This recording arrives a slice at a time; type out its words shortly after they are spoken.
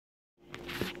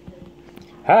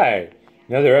Hi,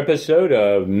 another episode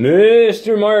of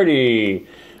Mr. Marty.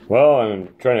 Well, I'm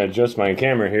trying to adjust my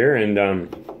camera here,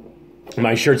 and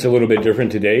my shirt's a little bit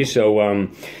different today. So,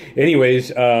 anyways,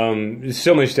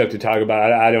 so much stuff to talk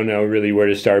about. I don't know really where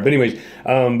to start. But anyways,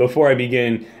 before I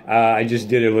begin, I just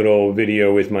did a little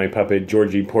video with my puppet,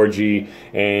 Georgie Porgy.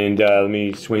 And let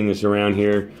me swing this around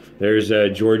here. There's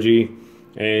Georgie.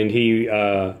 And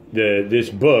this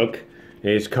book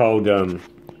is called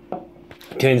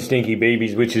 10 Stinky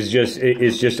Babies, which is just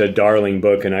a darling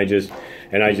book, and I just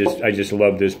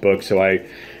love this book. So I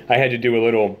had to do a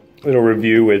little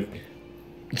review with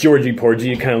Georgie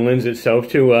Porgy. It kind of lends itself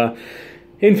to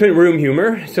infant room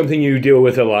humor, something you deal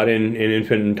with a lot in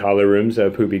infant and toddler rooms,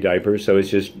 poopy diapers. So it's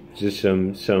just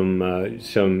some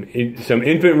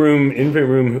infant room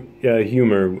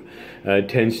humor,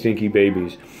 10 Stinky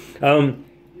Babies.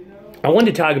 I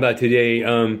wanted to talk about today,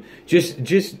 this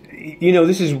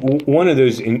is one of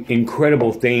those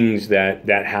incredible things that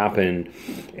happen,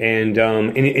 and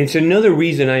it's another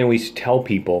reason I always tell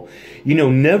people,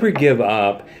 never give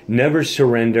up, never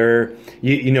surrender,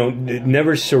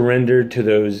 never surrender to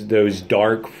those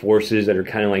dark forces that are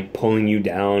kind of like pulling you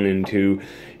down into,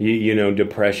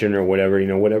 depression or whatever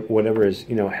has,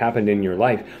 happened in your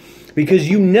life, because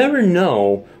you never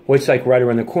know what's like right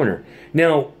around the corner.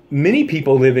 Now, many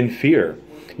people live in fear.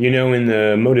 In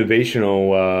the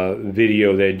motivational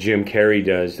video that Jim Carrey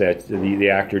does, that the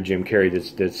actor Jim Carrey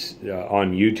that's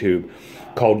on YouTube,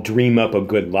 called "Dream Up a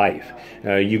Good Life."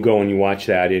 You go and you watch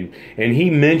that, and he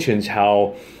mentions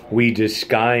how we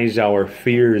disguise our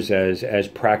fears as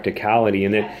practicality,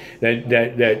 and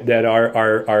that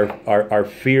our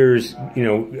fears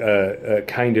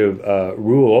kind of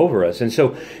rule over us. And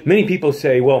so many people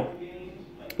say, well,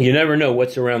 you never know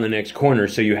what's around the next corner,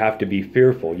 so you have to be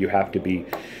fearful. You have to be,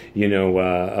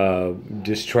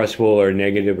 distrustful or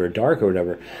negative or dark or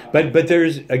whatever. But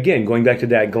there's, again, going back to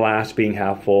that glass being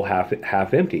half full,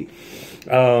 half empty.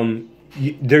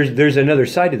 There's another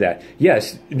side to that.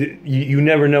 Yes, you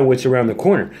never know what's around the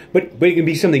corner, but it can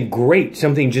be something great,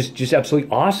 something just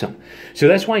absolutely awesome. So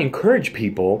that's why I encourage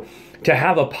people to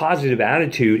have a positive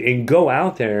attitude and go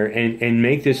out there and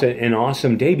make this an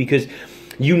awesome day, because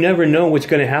you never know what's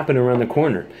going to happen around the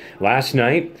corner. Last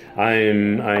night,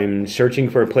 I'm searching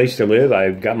for a place to live.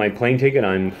 I've got my plane ticket.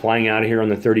 I'm flying out of here on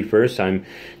the 31st. I'm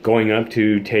going up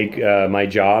to take my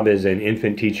job as an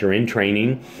infant teacher in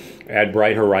training at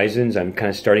Bright Horizons. I'm kind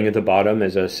of starting at the bottom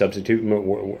as a substitute,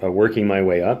 working my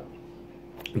way up.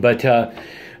 But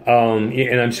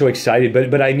and I'm so excited,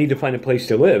 but I need to find a place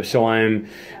to live. So I'm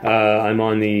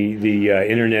on the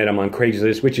internet. I'm on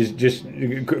Craigslist, which is just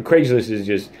Craigslist is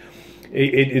just.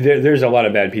 There's a lot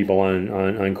of bad people on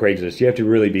Craigslist. You have to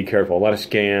really be careful. A lot of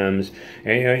scams,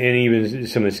 and even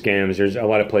some of the scams. There's a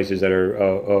lot of places that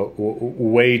are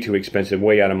way too expensive,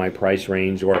 way out of my price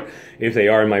range, or if they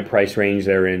are in my price range,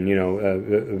 they're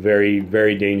in very,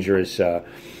 very dangerous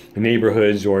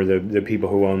neighborhoods, or the people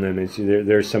who own them.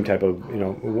 There's some type of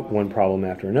one problem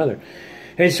after another,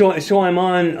 and so I'm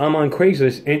on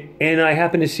Craigslist, and I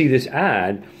happen to see this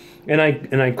ad. And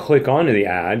I click onto the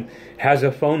ad, has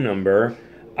a phone number.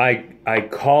 I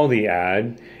call the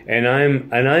ad, and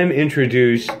I'm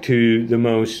introduced to the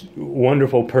most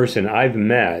wonderful person I've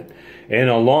met in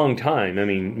a long time. I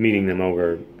mean, meeting them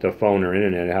over the phone or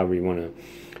internet, however you want to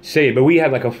say it. But we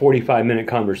had like a 45-minute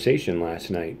conversation last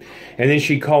night, and then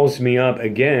she calls me up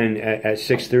again at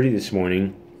 6:30 this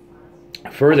morning.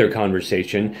 Further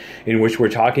conversation in which we're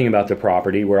talking about the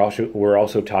property. We're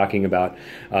also talking about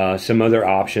some other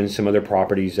options, some other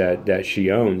properties that she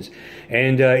owns,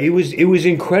 and it was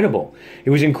incredible.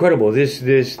 It was incredible. This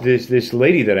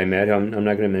lady that I met. I'm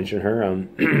not going to mention her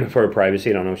for her privacy.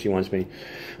 I don't know if she wants me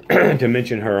to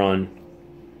mention her on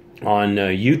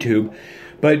YouTube.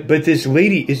 But this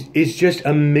lady is just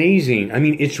amazing. I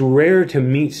mean, it's rare to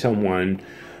meet someone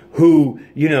who,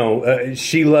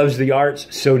 she loves the arts,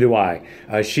 so do I.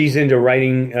 She's into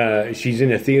writing, she's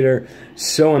into theater,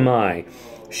 so am I.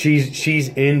 She's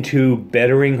into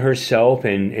bettering herself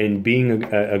and being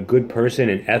a good person,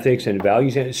 and ethics and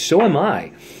values, and so am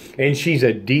I. And she's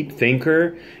a deep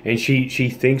thinker, and she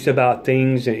thinks about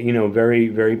things, very,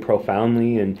 very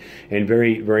profoundly and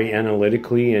very, very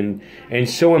analytically, and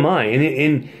so am I.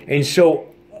 And so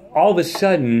all of a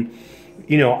sudden,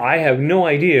 I have no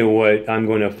idea what I'm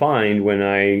going to find when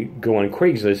I go on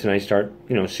Craigslist and I start,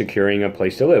 securing a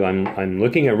place to live. I'm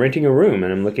looking at renting a room,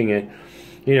 and I'm looking at,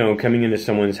 coming into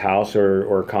someone's house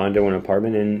or condo and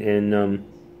apartment,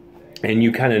 and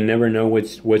you kind of never know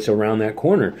what's around that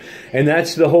corner. And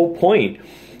that's the whole point,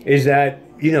 is that,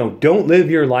 don't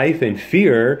live your life in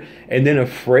fear and then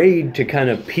afraid to kind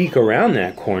of peek around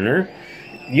that corner.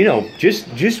 you know,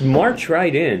 just march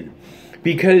right in,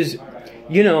 because,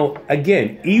 you know,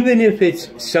 again, even if it's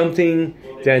something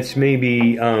that's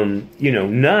maybe, you know,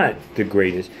 not the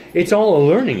greatest, it's all a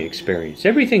learning experience.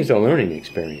 Everything's a learning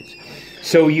experience.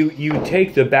 So you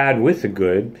take the bad with the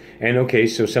good, and okay,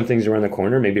 so something's around the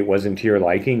corner. Maybe it wasn't to your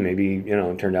liking. Maybe, you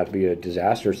know, it turned out to be a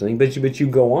disaster or something. But you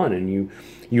go on and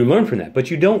you learn from that. But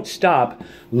you don't stop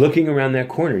looking around that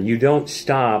corner. You don't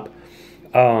stop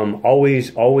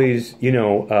always you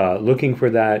know, looking for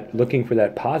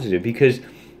that positive, because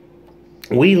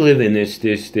we live in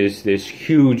this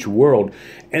huge world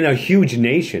and a huge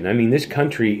nation. I mean, this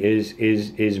country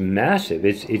is massive.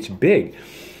 It's big,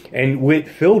 and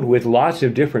filled with lots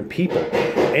of different people.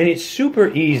 And it's super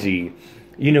easy,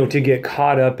 you know, to get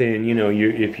caught up in, you know,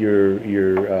 if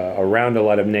you're around a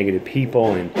lot of negative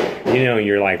people, and, you know,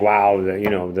 you're like, wow,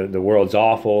 the world's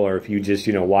awful, or if you just,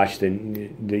 you know, watch the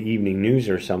evening news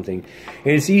or something,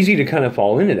 and it's easy to kind of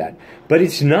fall into that. But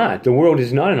it's not. The world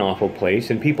is not an awful place,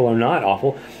 and people are not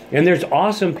awful, and there's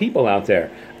awesome people out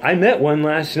there. I met one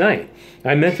last night.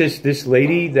 I met this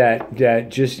lady that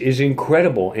just is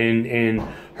incredible, and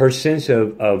her sense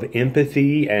of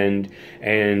empathy and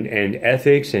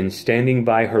ethics and standing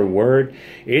by her word.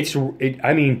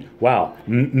 I mean, wow.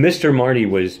 Mr. Marty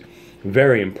was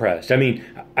very impressed. I mean,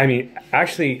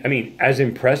 actually, as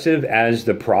impressive as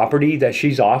the property that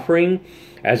she's offering,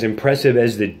 as impressive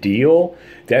as the deal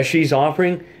that she's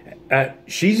offering,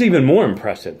 she's even more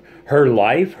impressive. Her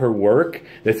life, her work,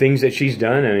 the things that she's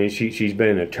done. I mean, she's been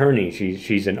an attorney.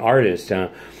 She's an artist.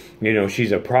 You know,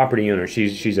 she's a property owner.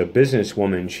 She's a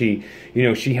businesswoman.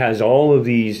 She has all of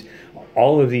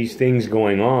these things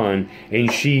going on,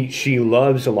 and she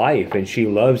loves life, and she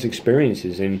loves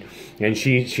experiences, and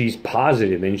she's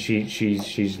positive, and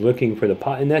she's looking for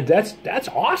and that's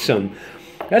awesome.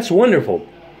 That's wonderful.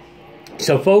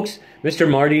 So, folks, Mr.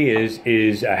 Marty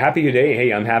is happy today.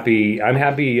 Hey, I'm happy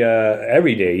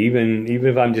every day, even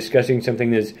if I'm discussing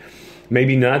something that's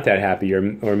maybe not that happy or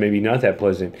maybe not that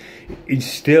pleasant. It's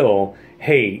still,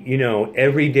 hey, you know,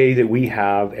 every day that we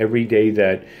have, every day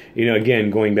that, you know, again,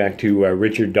 going back to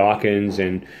Richard Dawkins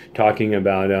and talking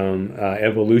about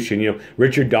evolution, you know,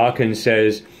 Richard Dawkins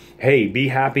says, hey, be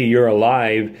happy you're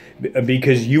alive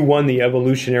because you won the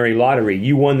evolutionary lottery.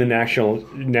 You won the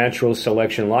natural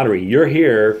selection lottery. You're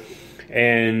here,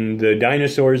 and the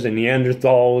dinosaurs and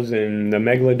Neanderthals and the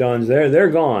megalodons, they're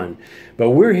gone.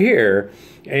 But we're here,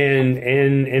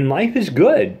 and life is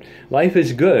good. Life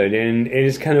is good, and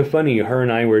it's kind of funny. Her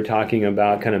and I were talking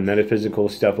about kind of metaphysical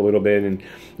stuff a little bit,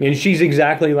 and she's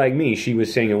exactly like me. She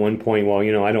was saying at one point, well,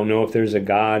 you know, I don't know if there's a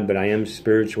God, but I am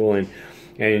spiritual, and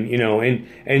you know, and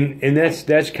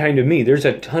that's kind of me. There's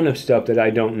a ton of stuff that I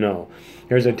don't know.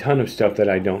 There's a ton of stuff that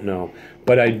I don't know,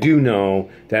 but I do know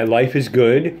that life is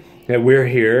good, that we're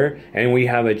here, and we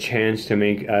have a chance to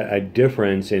make a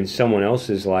difference in someone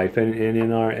else's life and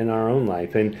in our own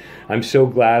life. And I'm so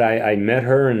glad I met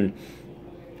her. And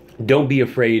don't be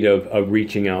afraid of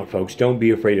reaching out, folks. Don't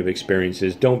be afraid of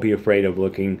experiences. Don't be afraid of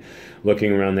looking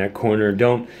around that corner.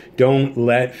 Don't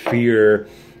let fear,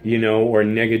 you know, or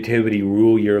negativity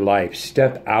rule your life.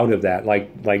 Step out of that.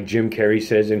 Like Jim Carrey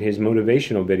says in his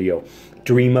motivational video,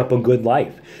 dream up a good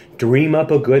life. Dream up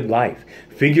a good life.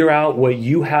 Figure out what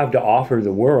you have to offer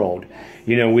the world.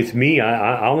 You know, with me,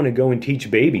 I want to go and teach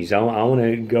babies. I want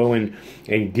to go and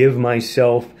give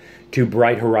myself to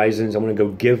Bright Horizons. I want to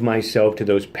go give myself to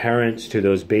those parents, to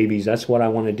those babies. That's what I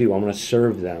want to do. I want to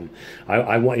serve them.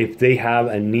 I want, if they have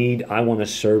a need, I want to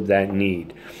serve that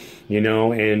need. You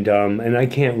know, and I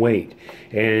can't wait.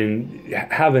 And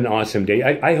have an awesome day.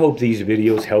 I hope these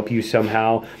videos help you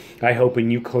somehow. I hope when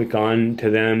you click on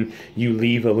to them, you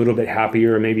leave a little bit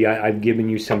happier, or maybe I've given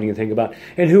you something to think about.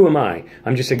 And who am I?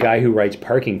 I'm just a guy who writes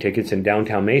parking tickets in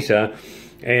downtown Mesa.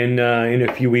 And in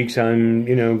a few weeks, I'm,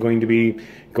 you know, going to be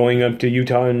going up to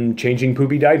Utah and changing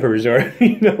poopy diapers, or,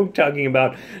 you know, talking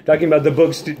about the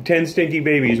book 10 Stinky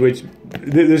Babies, which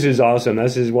this is awesome.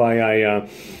 This is why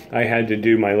I had to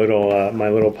do my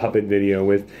little puppet video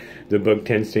with the book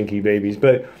 10 Stinky Babies.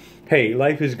 But hey,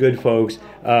 life is good, folks.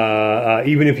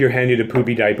 Even if you're handed a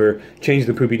poopy diaper, change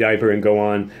the poopy diaper and go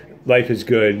on. Life is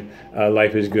good.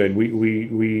 Life is good.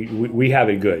 We have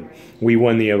it good. We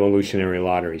won the evolutionary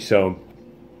lottery. So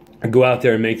go out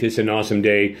there and make this an awesome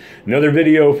day. Another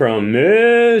video from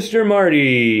Mr.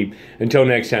 Marty. Until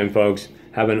next time, folks,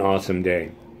 have an awesome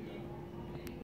day.